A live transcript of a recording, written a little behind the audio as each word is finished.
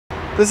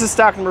This is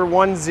stock number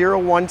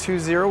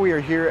 10120. We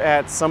are here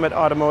at Summit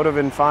Automotive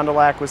in Fond du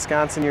Lac,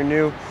 Wisconsin, your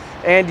new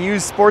and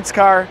used sports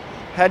car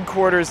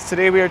headquarters.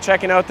 Today we are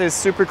checking out this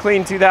super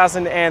clean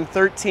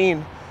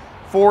 2013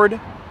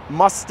 Ford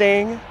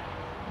Mustang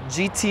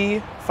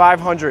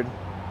GT500.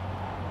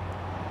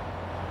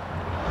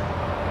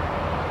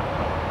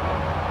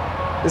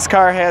 This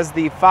car has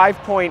the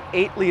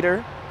 5.8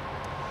 liter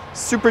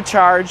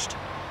supercharged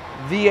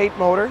V8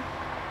 motor,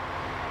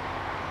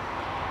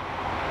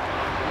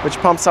 which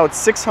pumps out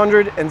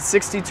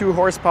 662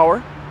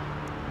 horsepower.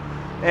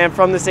 And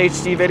from this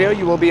HD video,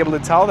 you will be able to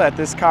tell that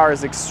this car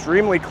is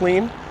extremely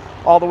clean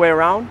all the way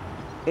around,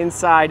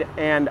 inside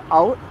and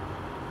out.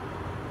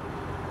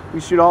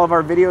 We shoot all of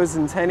our videos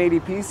in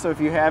 1080p, so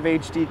if you have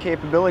HD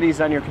capabilities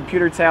on your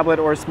computer, tablet,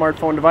 or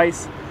smartphone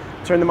device,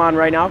 turn them on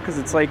right now, because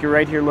it's like you're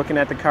right here looking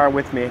at the car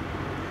with me.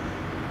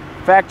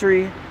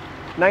 Factory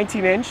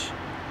 19-inch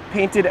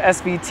painted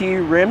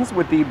SVT rims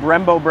with the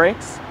Brembo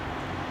brakes.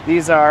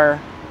 These are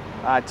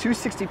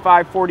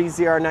 265/40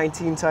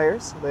 ZR19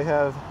 tires. They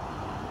have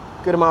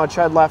a good amount of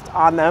tread left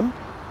on them.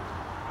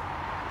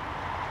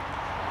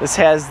 This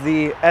has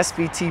the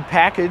SVT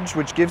package,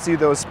 which gives you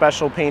those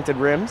special painted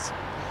rims.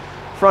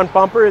 Front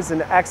bumper is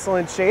in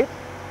excellent shape.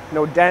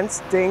 No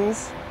dents,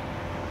 dings,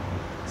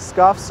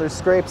 scuffs, or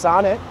scrapes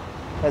on it.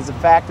 Has the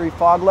factory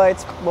fog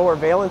lights. Lower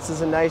valence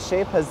is in nice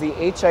shape. Has the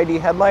HID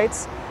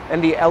headlights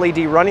and the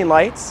LED running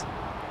lights.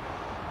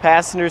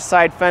 Passenger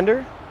side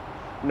fender.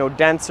 No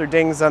dents or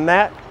dings on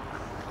that.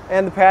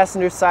 And the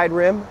passenger side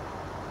rim,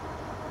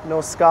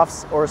 no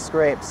scuffs or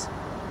scrapes.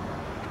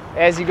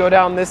 As you go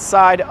down this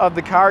side of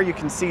the car, you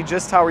can see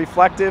just how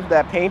reflective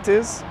that paint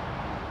is,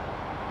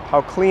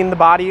 how clean the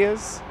body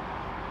is.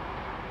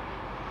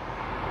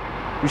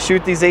 We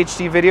shoot these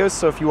HD videos,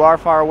 so if you are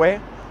far away,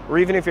 or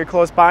even if you're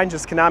close by and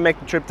just cannot make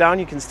the trip down,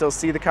 you can still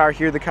see the car,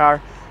 hear the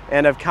car,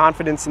 and have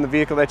confidence in the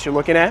vehicle that you're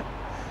looking at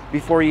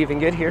before you even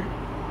get here.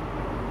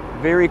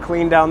 Very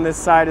clean down this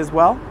side as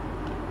well.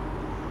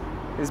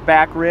 His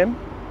back rim.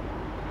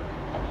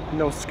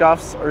 No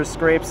scuffs or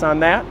scrapes on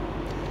that.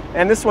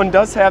 And this one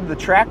does have the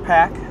track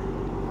package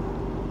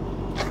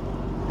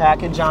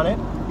on it.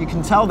 You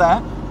can tell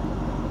that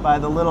by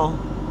the little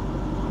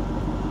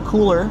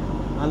cooler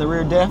on the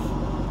rear diff.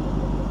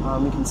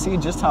 You can see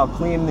just how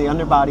clean the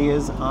underbody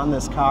is on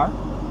this car.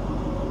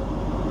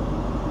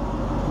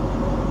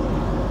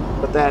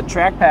 But that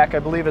track pack, I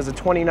believe, is a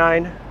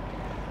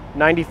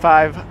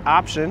 $29.95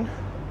 option.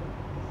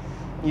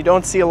 You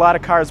don't see a lot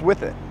of cars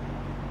with it.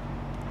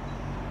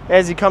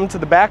 As you come to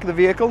the back of the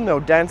vehicle, no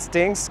dents,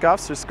 dings,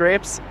 scuffs, or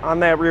scrapes on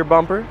that rear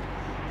bumper.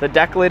 The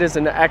Decklid is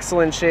in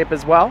excellent shape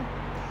as well.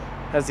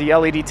 Has the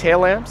LED tail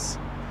lamps,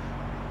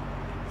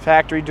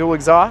 factory dual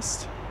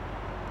exhaust.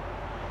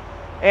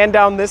 And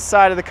down this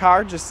side of the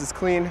car, just as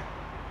clean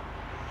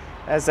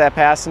as that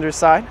passenger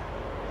side.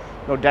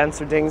 No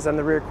dents or dings on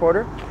the rear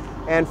quarter.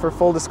 And for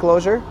full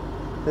disclosure,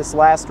 this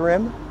last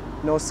rim,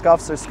 no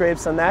scuffs or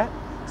scrapes on that.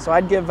 So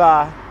I'd give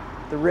the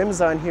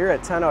rims on here a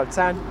 10 out of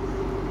 10.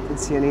 You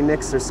can see any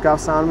nicks or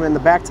scuffs on them, and the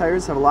back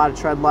tires have a lot of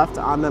tread left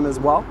on them as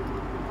well.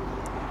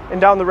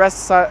 And down the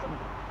rest of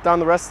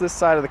this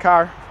side of the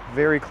car,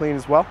 very clean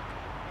as well.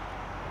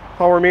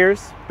 Power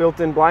mirrors,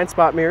 built-in blind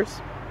spot mirrors.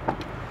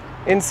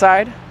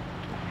 Inside,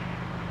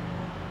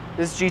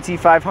 this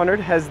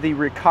GT500 has the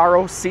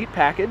Recaro seat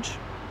package.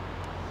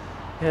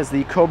 It has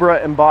the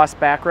Cobra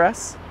embossed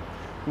backrests.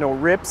 No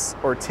rips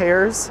or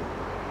tears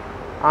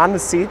on the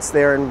seats.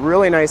 They are in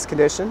really nice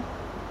condition.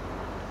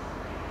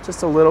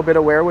 Just a little bit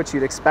of wear, which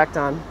you'd expect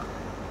on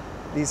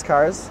these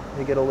cars.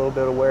 You get a little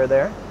bit of wear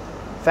there.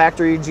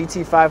 Factory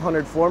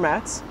GT500 floor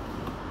mats.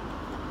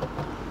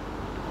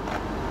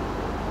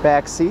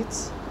 Back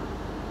seats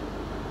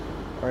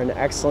are in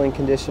excellent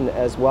condition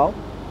as well.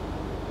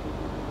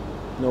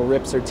 No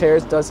rips or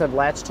tears. Does have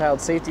latch child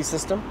safety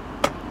system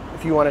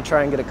if you want to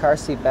try and get a car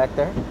seat back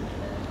there.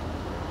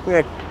 I'm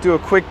going to do a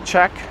quick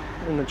check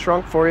in the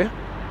trunk for you.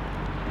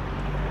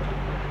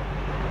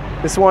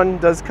 This one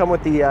does come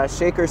with the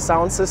Shaker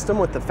sound system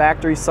with the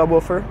factory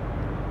subwoofer,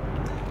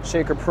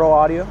 Shaker Pro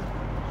audio,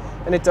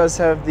 and it does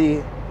have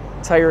the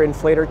tire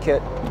inflator kit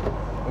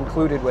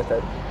included with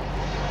it.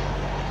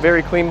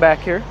 Very clean back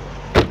here.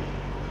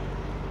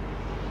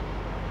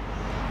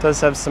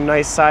 Does have some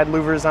nice side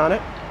louvers on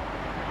it.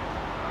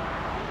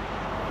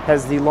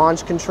 Has the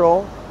launch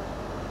control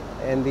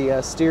and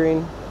the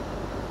steering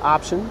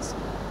options.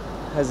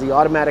 Has the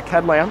automatic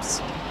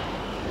headlamps.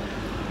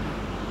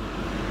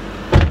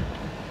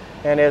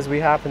 And as we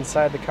hop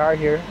inside the car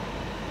here,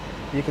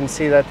 you can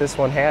see that this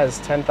one has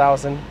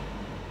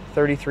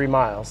 10,033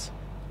 miles.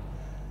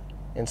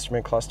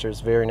 Instrument cluster is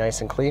very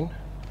nice and clean.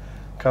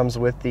 Comes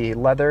with the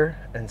leather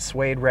and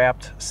suede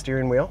wrapped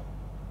steering wheel.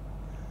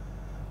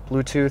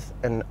 Bluetooth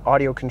and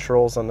audio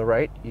controls on the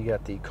right. You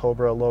got the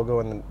Cobra logo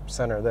in the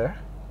center there.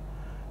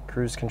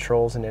 Cruise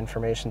controls and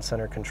information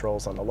center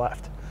controls on the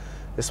left.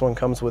 This one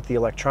comes with the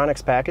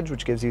electronics package,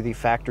 which gives you the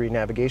factory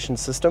navigation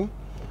system.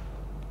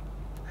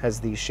 Has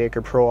the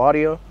Shaker Pro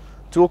audio,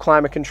 dual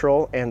climate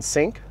control, and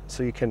sync,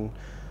 so you can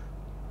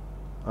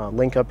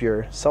link up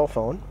your cell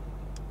phone.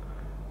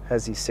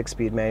 Has the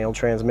 6-speed manual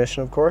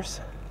transmission, of course.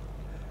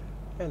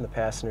 And the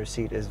passenger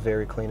seat is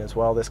very clean as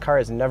well. This car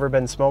has never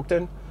been smoked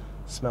in.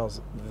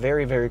 Smells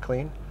very, very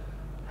clean.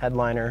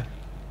 Headliner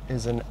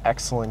is in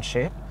excellent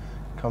shape.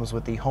 Comes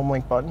with the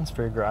Homelink buttons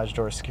for your garage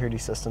door security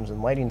systems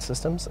and lighting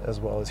systems, as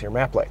well as your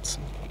map lights.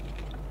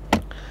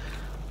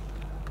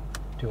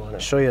 Do want to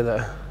show you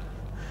it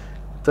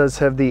does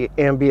have the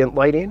ambient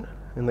lighting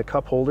in the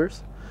cup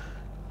holders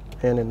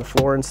and in the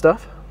floor and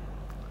stuff.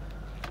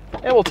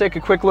 And we'll take a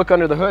quick look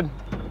under the hood.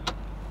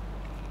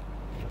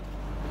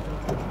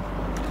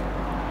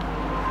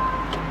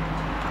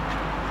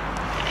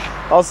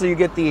 Also, you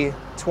get the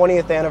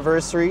 20th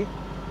anniversary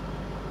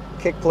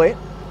kick plate,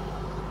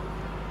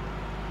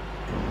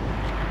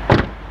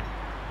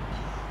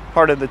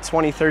 part of the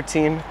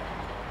 2013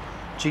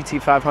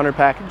 GT500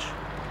 package.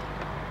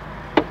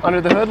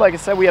 Under the hood, like I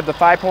said, we have the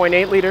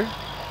 5.8 liter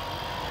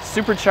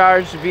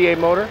supercharged V8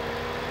 motor.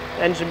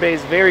 Engine bay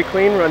is very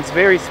clean, runs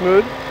very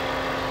smooth.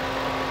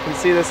 You can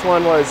see this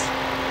one was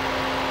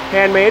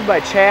handmade by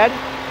Chad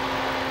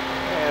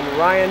and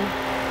Ryan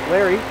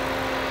Larry.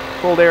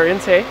 Cold air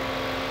intake.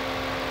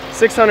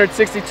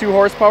 662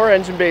 horsepower,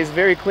 engine bay is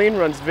very clean,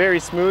 runs very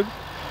smooth.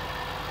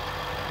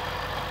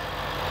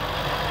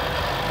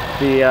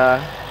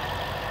 The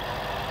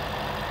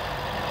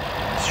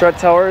strut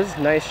towers,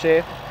 nice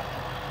shape.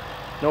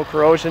 No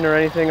corrosion or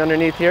anything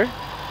underneath here.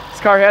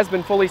 This car has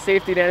been fully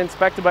safetied and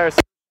inspected by our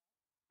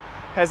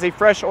has a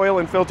fresh oil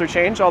and filter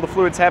change. All the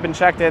fluids have been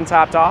checked and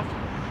topped off.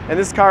 And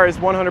this car is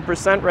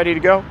 100% ready to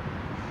go.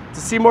 To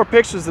see more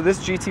pictures of this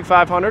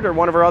GT500 or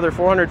one of our other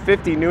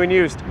 450 new and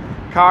used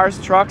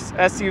cars, trucks,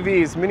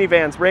 SUVs,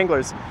 minivans,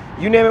 Wranglers,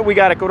 you name it, we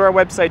got it. Go to our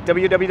website,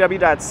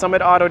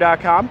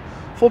 www.summitauto.com.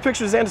 Full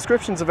pictures and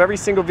descriptions of every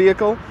single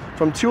vehicle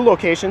from 2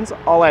 locations,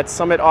 all at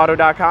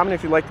summitauto.com. And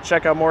if you'd like to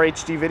check out more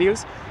HD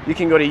videos, you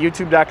can go to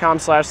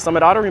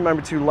youtube.com/summitauto.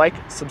 Remember to like,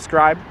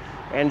 subscribe,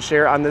 and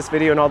share on this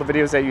video and all the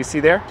videos that you see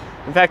there.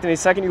 In fact, in a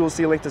second, you will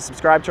see a link to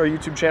subscribe to our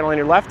YouTube channel on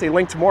your left, a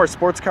link to more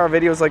sports car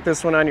videos like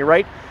this one on your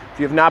right. If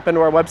you have not been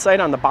to our website,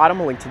 on the bottom,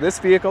 a link to this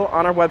vehicle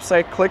on our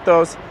website. Click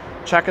those,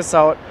 check us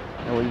out,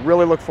 and we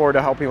really look forward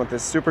to helping with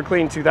this super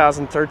clean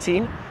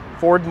 2013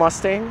 Ford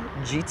Mustang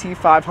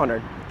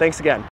GT500. Thanks again.